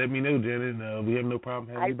 just let me know, Janet, and we have no problem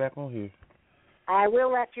having you back on here. I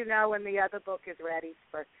will let you know when the other book is ready,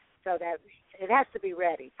 so that it has to be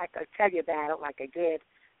ready. I could tell you about it like I did,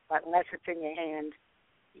 but unless it's in your hand,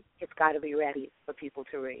 it's got to be ready for people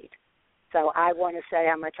to read. So I want to say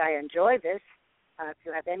how much I enjoy this. If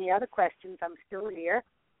you have any other questions, I'm still here,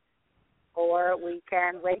 or we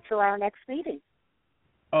can wait till our next meeting.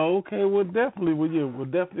 Okay, well, definitely. What I'm going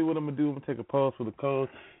to do, I'm going to take a pause for the calls.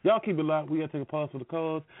 Y'all keep it locked. We got to take a pause for the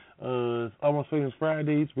calls. It's Almost Famous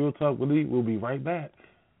Fridays. Real Talk with Lee. We'll be right back.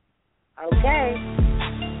 Okay.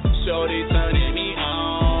 Shorty turning me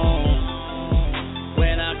on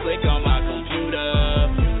when I click on my computer.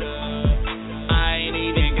 I ain't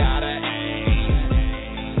even gotta aim.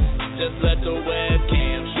 Just let the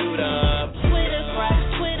webcam shoot up. Twitter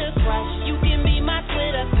crush, you can be my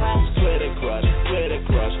Twitter crush. Twitter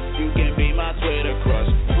crush, you can be my Twitter crush.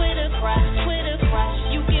 Twitter crush,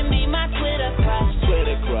 you can be my Twitter crush.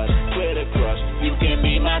 Twitter crush, you can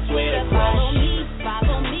be my Twitter crush.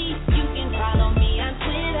 Follow me, you can follow me on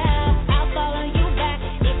Twitter. I'll follow you back,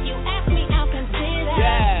 if you ask me, I'll consider.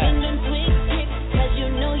 Send them quick pics, cause you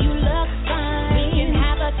know you look fine. We can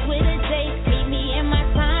have a Twitter date, meet me in my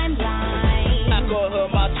timeline. I call her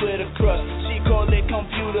my Twitter crush, she call it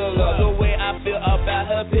computer love. The way I feel about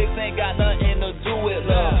her pics ain't got nothing to do with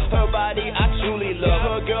love. Her body I truly love,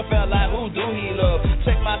 her girlfriend like who do he love?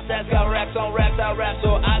 Check my stats, got racks on racks, I rap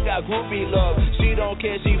so I got groupie love. She don't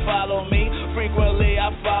care, she follow me, frequently I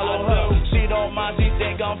follow her. She don't mind, she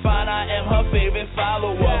think I'm fine, I am her favorite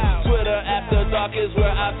follower. Twitter after dark is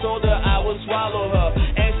where I told her I would swallow her,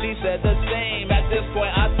 and she said the same. At this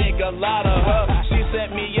point I think a lot of her. She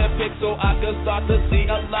sent me a pic so I could start to see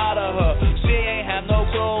a lot of her. She ain't have no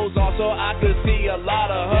clothes on so I could see a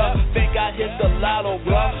lot of her. Think I hit the lotto,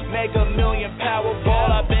 bruh, make $1 million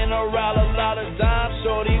Powerball. I've been around a lot of dimes,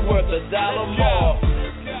 shorty worth $1 more.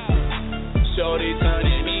 Shorty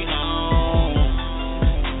turning me on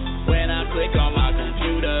when I click on my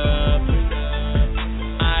computer.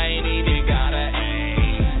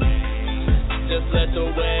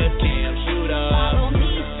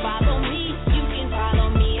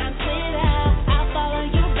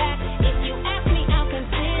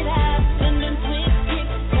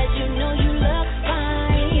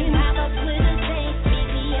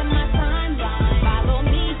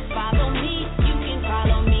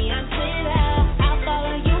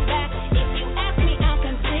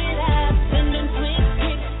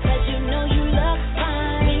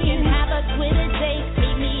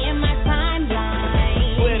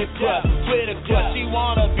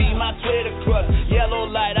 wanna be my Twitter crush. Yellow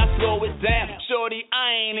light, I slow it down. Shorty, I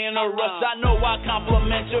ain't in a rush. I know I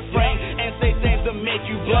compliment your frame and say things to make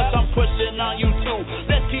you blush. I'm pushing on you too.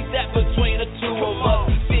 Let's keep that between the two of us.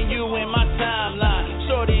 See you in my timeline.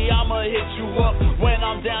 Shorty, I'ma hit you up. When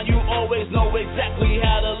I'm down, you always know exactly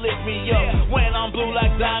how to lift me up. When I'm blue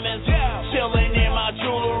like diamonds, chilling in my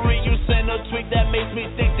jewelry, you send a tweet that makes me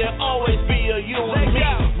think there'll always be a you and me.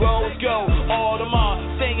 Rose gold, all the more,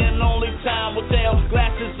 singing only time will tell.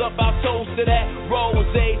 Glasses up, I'll toast to that. Rose,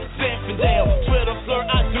 Zinfandel, Twitter flirt,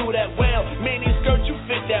 I do that well. Mini skirt, you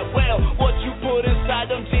fit that well. What you put inside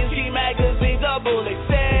them jeans, G magazine, double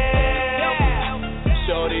XL.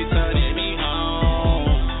 Shorty turning me on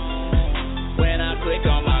when I click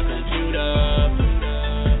on my computer.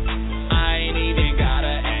 I ain't even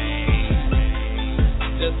gotta aim,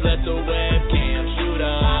 just let the webcam shoot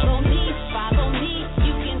up. Follow me,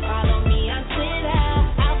 you can follow me on Twitter.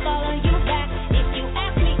 I'll follow you back, if you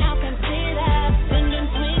ask me I'll consider. Sending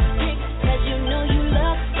quick pics, cause you know you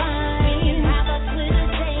look fine. We can have a Twitter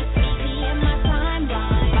date, meet me in my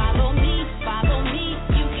timeline. Follow me,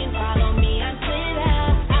 you can follow me on Twitter.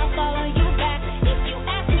 I'll follow you back, if you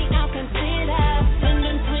ask me I'll consider.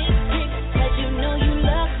 Sending quick pics, cause you know you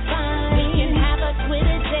look fine. We can have a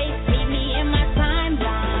Twitter date, meet me in my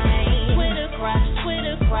timeline. Twitter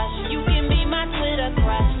crush, you can be my Twitter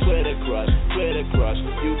crush. Twitter crush,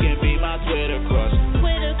 you can be my Twitter crush.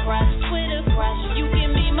 Twitter crush, you can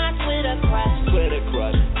be my Twitter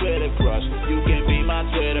crush. Twitter crush, you can be my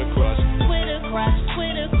Twitter crush. Twitter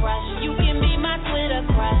crush, you can be my Twitter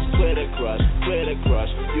crush. Twitter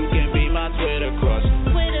crush, you can be my Twitter crush.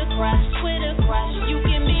 Twitter crush, you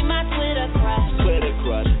can be my Twitter crush. Twitter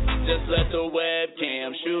crush, just let the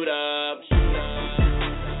webcam shoot up.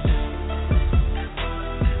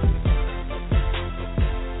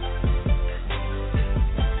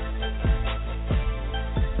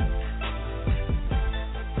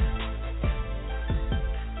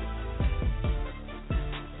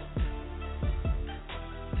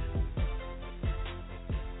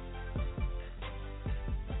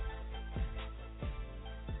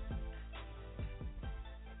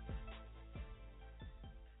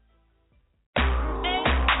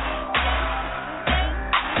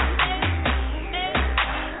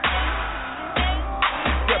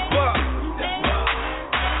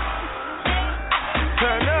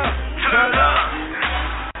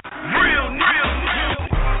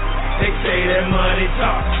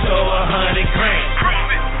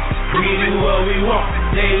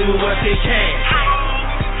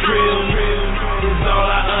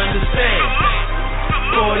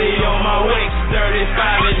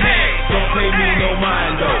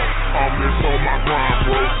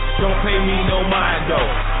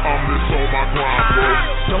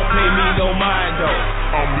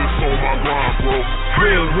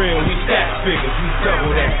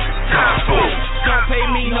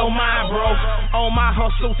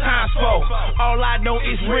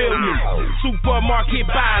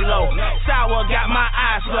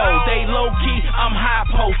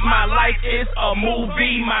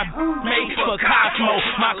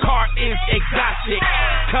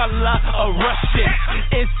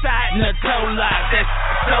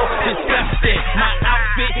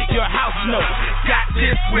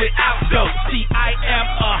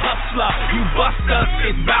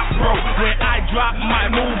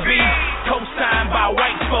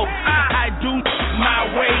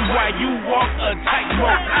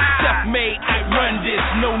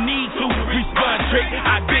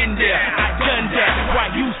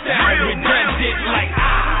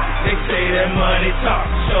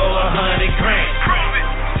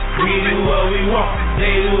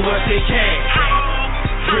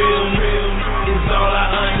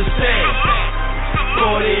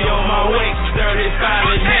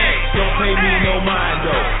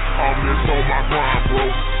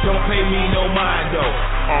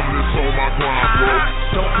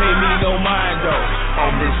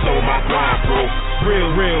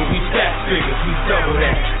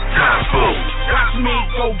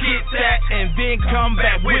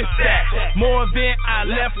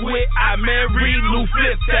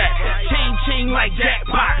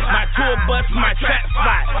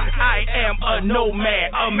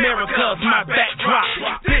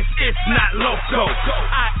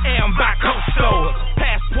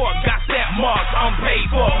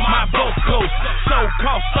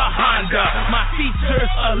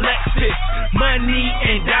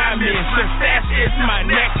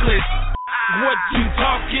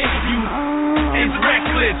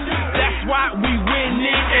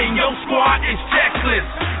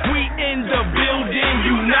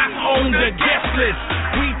 the guest list.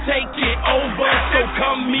 We take it over, so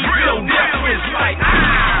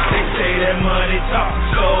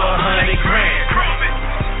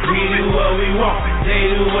we want,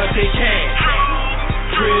 they do what they can.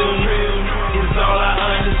 Real is all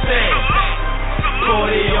I understand.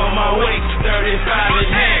 40 on my waist, 35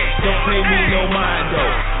 in hand. Don't pay me no mind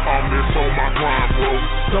though. I'm just on my grind, bro.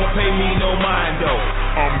 Don't pay me no mind though.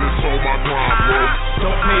 I'm just on my grind, bro.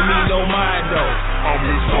 Don't pay me no mind though. I'm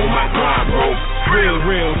just on my grind, bro. Real,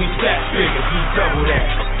 we stack figures, we double that.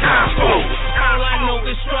 Time full. All I know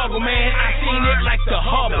is struggle, man. I seen it like the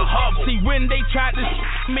Hubble. See, when they tried to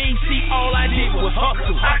me, see, all I did was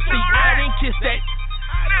hustle. See, I didn't kiss that.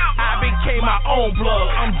 I became my own plug.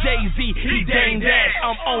 I'm Jay-Z, he Dame Dash.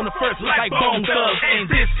 I'm on the first like Bone Thugs, and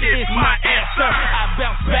this is my answer. I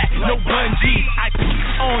bounce back, no bungees. I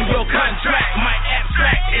on your contract. My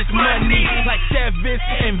abstract is money, like Sevens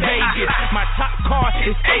in Vegas. My top car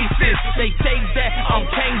is Aces. They say that I'm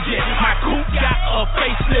changing. My coupe got a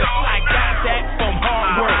facelift. I got that from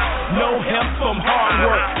hard work. No help from hard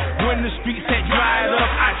work. When the streets had dried up,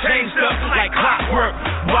 I changed up like clockwork.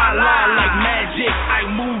 Voila, like magic. I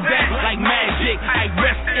move that like magic. I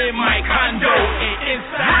rest in my condo and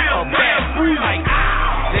inside a bad breeze like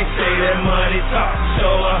they say that money talk, so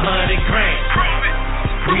 100 grand.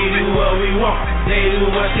 We do what we want, they do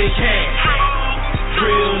what they can.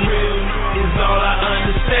 Real is all I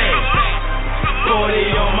understand.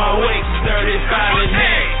 40 on my waist, 35 in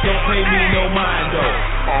hand. Don't pay me no mind though.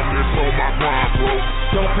 I'm just on my grind, bro.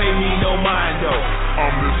 Don't pay me no mind though.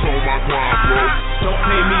 I'm just on my grind, bro. Don't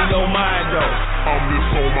pay me no mind though. I'm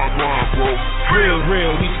just on my grind, bro.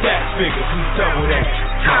 Real, we stack figures, we double that.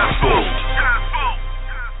 Time full.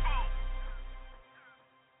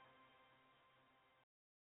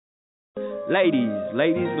 Ladies,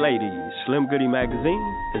 Slim Goody Magazine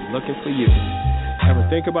is looking for you. Ever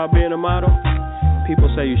think about being a model?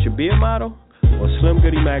 People say you should be a model? Well, Slim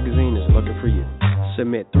Goody Magazine is looking for you.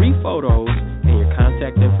 Submit 3 photos and your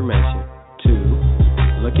contact information to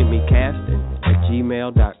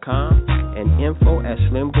lookatmecasting@gmail.com and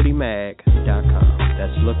info@slimgoodymag.com.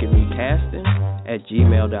 That's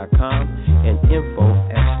lookatmecasting@gmail.com and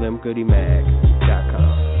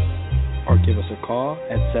info@slimgoodymag.com. Or give us a call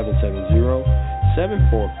at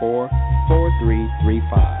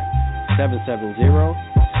 770-744-4335.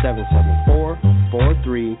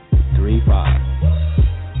 770-774-4335.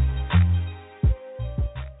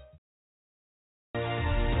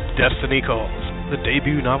 Destiny Calls, the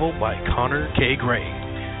debut novel by Connor K. Gray.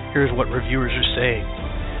 Here's what reviewers are saying.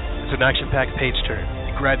 It's an action-packed page-turn.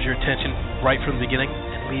 It grabs your attention right from the beginning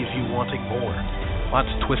and leaves you wanting more. Lots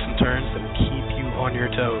of twists and turns that will keep you on your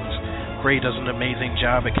toes. Gray does an amazing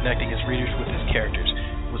job at connecting his readers with his characters.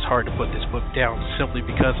 It was hard to put this book down simply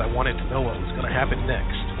because I wanted to know what was going to happen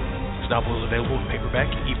next. This novel is available in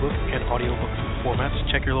paperback, ebook, and audiobook formats.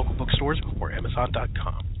 Check your local bookstores or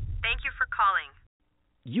Amazon.com. Thank you for calling.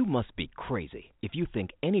 You must be crazy if you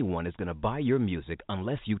think anyone is going to buy your music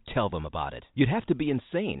unless you tell them about it. You'd have to be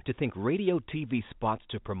insane to think radio TV spots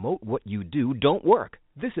to promote what you do don't work.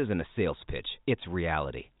 This isn't a sales pitch, it's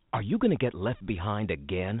reality. Are you going to get left behind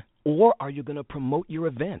again? Or are you going to promote your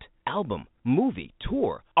event, album, movie,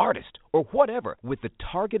 tour, artist, or whatever with the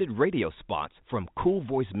targeted radio spots from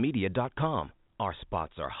CoolVoiceMedia.com? Our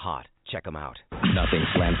spots are hot. Check them out. Nothing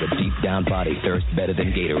slams a deep down body thirst better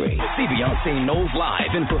than Gatorade. See Beyonce Knowles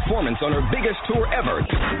live in performance on her biggest tour ever.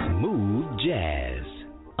 Smooth Jazz.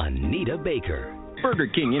 Anita Baker. Burger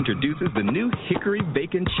King introduces the new Hickory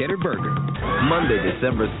Bacon Cheddar Burger. Monday,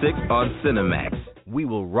 December 6th on Cinemax. We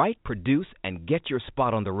will write, produce, and get your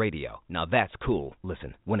spot on the radio. Now that's cool.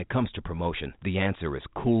 Listen, when it comes to promotion, the answer is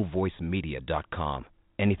CoolVoiceMedia.com.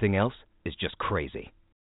 Anything else is just crazy.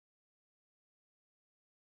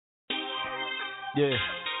 Yeah.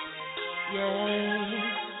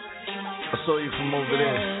 I saw you from over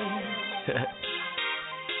there.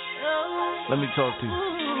 Let me talk to you.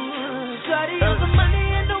 Study all the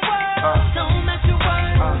money in the world. Don't match your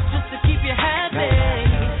words just to keep you happy. You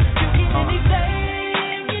get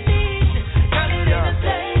anything you need. Girl, it ain't a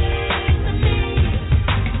thing to me.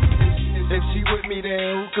 If she with me, then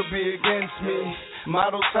who could be against me?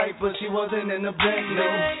 Model type, but she wasn't in the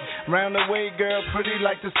Bentley. Round the way, girl, pretty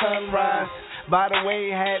like the sunrise. By the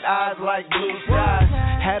way, had eyes like blue skies.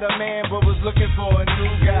 Had a man, but was looking for a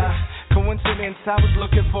new guy. Coincidence, I was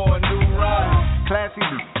looking for a new ride. Classy,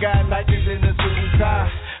 got Nikes in the suit and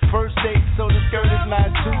tie. First date, so the skirt is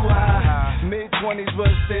not too high. Mid-20s,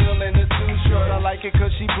 but still in the too short. I like it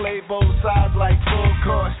cause she played both sides like full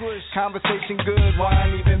court. Conversation good,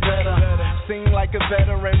 wine even better. Sing like a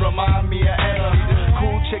veteran, remind me of Etta.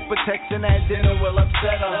 Cool chick, but texting at dinner will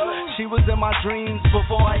upset her. She was in my dreams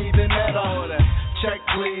before I even met her. Check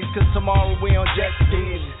please, cause tomorrow we on jet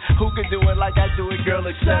skis. Who could do it like I do it, girl,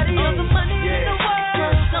 except me? All the money in the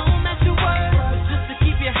world don't match your worth. Just to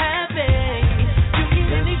keep you happy, you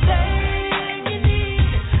get anything you need.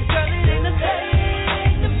 Girl, it ain't a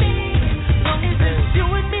thing to me. Long as it's you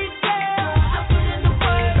and me, girl, I put in the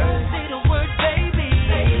work. Say the word, baby.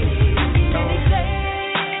 You get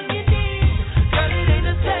anything you need. Girl, it ain't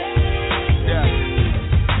a thing to me.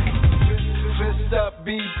 Fist up,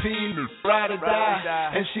 BP, ride or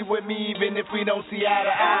die. And she with me even if we don't see eye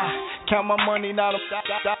to eye. Count my money, not a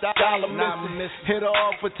dollar missing. Hit her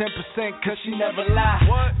off for 10% cause she never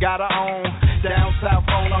lie. Got her own, down south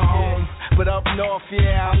on her home. But up north,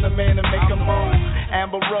 yeah, I'm the man to make her moan.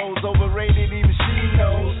 Amber Rose, overrated, even she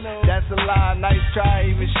knows. That's a lie, nice try,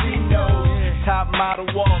 even she knows. Top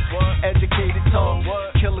model walk, educated talk.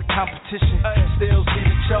 Killer competition, still see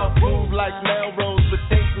the chalk. Move like Melrose, but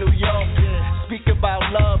think New York. Speak about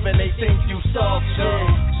love and they think you soft,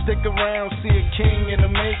 yeah. Stick around, see a king in the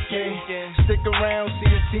making. Stick around, see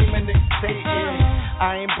a team in the taking.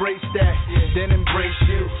 I embrace that, then embrace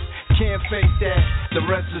you. Can't fake that, the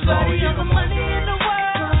rest is all you. All the money in the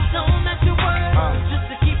world don't match your worth. Just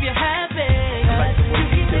to keep you happy, you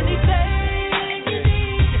get anything you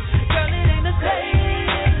need. Girl, it ain't a thing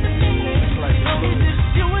to me. Long as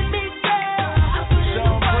it's you and me, girl, I put in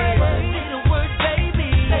the work. Say the word, baby.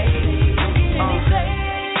 You get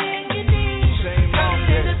anything you need. Girl, it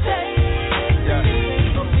ain't a thing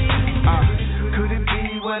to me. Could it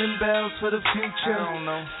be wedding bells for the future? I don't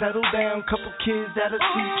know. Settle down, couple kids that'll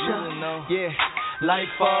teach you. Yeah, life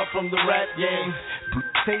far from the rap game.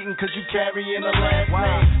 Satan, cause you carrying a last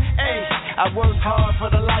name. Hey, I worked hard for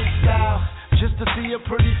the lifestyle. Just to see a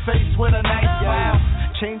pretty face with a nice smile.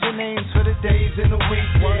 Changing names for the days in the week,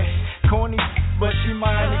 yeah. Corny, but she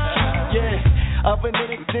mine and cute, yeah. Other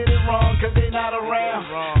niggas did it wrong cause they not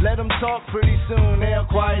around. Let them talk pretty soon, they'll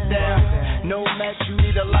quiet down. No match, you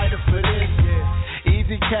need a lighter for this.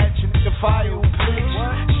 Easy catch, you need a fire who pitch.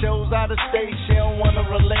 Shows out of state, she don't wanna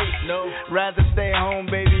relate. No, rather stay home,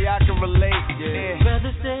 baby, I can relate. Yeah.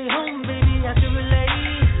 Rather stay home, baby, I can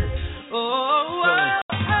relate. Oh,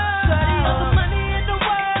 study all the money in the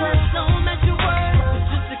world don't match your worth.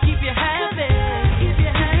 Just to keep you happy, keep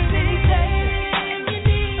you happy. Anything you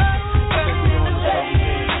need, girl, it ain't a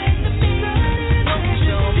thing to me. Long as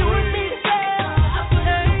it's you and me, girl, I put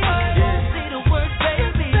in the work. Say the word,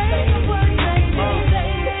 baby. Say the word, baby.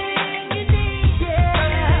 Anything you need, girl,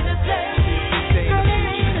 it ain't a thing. Girl, it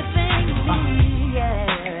ain't a thing to me, yeah.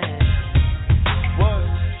 What?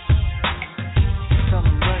 Tell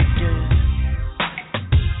them right, yeah.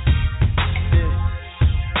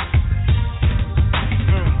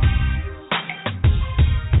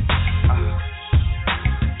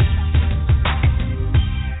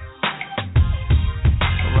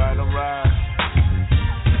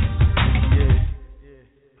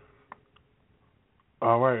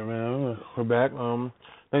 All right, man. We're back.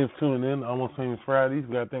 Thanks for tuning in. Almost Famous Fridays.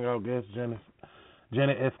 We got to thank our guest Janet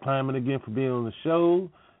S. Kleinman again for being on the show.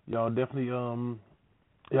 Y'all definitely y'all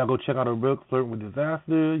go check out her book, Flirting with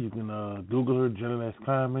Disaster. You can Google her, Janet S.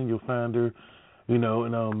 Kleinman. You'll find her. You know,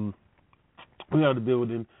 and we out the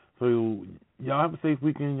building. So y'all have a safe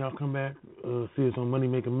weekend. Y'all come back. See us on Money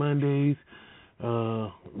Making Mondays.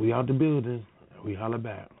 We out the building. We holla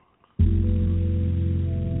back.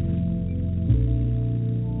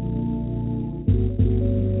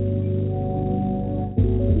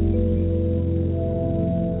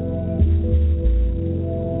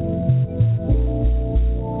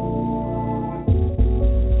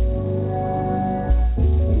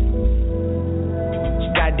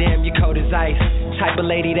 Type of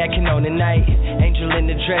lady that can own the night. Angel in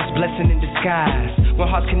the dress, blessing in disguise. When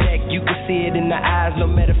hearts connect, you can see it in the eyes. No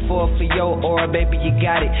metaphor for your aura, baby, you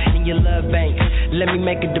got it in your love bank. Let me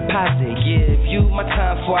make a deposit. Give you my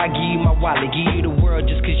time before I give you my wallet. Give you the world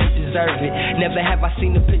just cause you deserve it. Never have I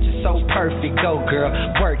seen a picture so perfect. Go girl,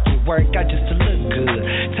 work it, work out just to look good.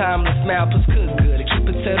 Timeless smile plus cook good. Keep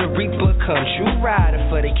it till the reaper comes. True rider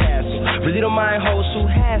for the castle. Really don't mind hoes who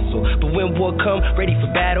hassle. But when war come, ready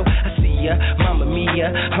for battle, I see ya, Mama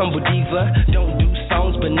Mia, humble diva. Don't do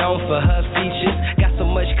songs but known for her features. Got so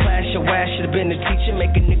much class, your ass should've been a teacher.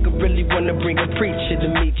 Make a nigga really wanna bring a preacher to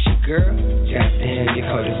meet you, girl. Goddamn, you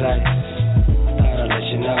cold as ice. I thought I'd let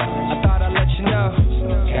you know. I thought I'd let you know.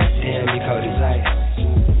 Goddamn, you cold as ice.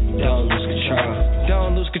 Don't lose control.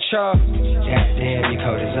 Don't lose control. Goddamn, you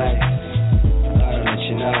cold as ice. I thought I'd let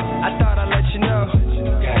you know. I thought I'd let you know.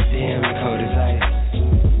 Goddamn, you cold as ice.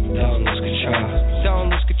 Don't lose control. Don't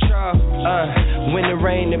lose control. When the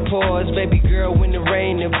rain it pours, baby girl, when the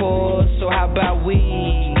rain it pours. So how about we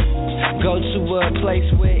go to a place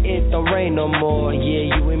where it don't rain no more?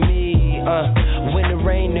 Yeah, you and me. When the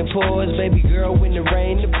rain it pours, baby girl, when the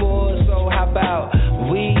rain it pours. So how about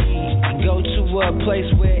we go to a place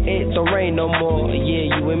where it don't rain no more?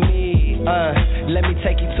 Yeah, you and me. Let me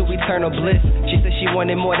take you to eternal bliss. She said she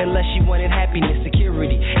wanted more than less, she wanted happiness,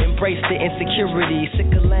 security. Embrace the insecurity,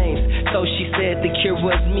 sick of lanes. So she said the cure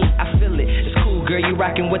was me, I feel it. It's cool, girl, you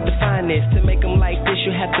rockin' with the finest. To make them like this,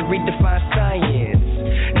 you have to redefine science.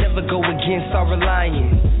 Never go against our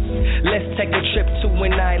reliance. Let's take a trip to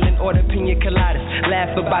an island, order pina coladas.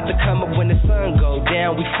 Laugh about to come up when the sun go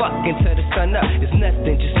down. We fuck until the sun up. It's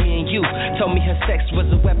nothing, just me and you. Told me her sex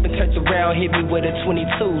was a weapon, turned around, hit me with a 22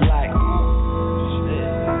 like.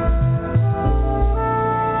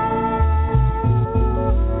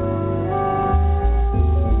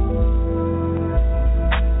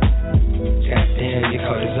 Goddamn, you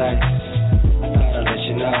cold as ice. I thought I'd let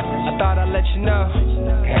you know. I thought I'd let you know.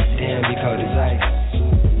 Goddamn, you cold as ice.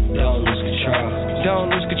 Don't lose control. Don't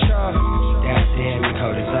lose control. Goddamn, you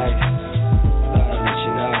cold as ice.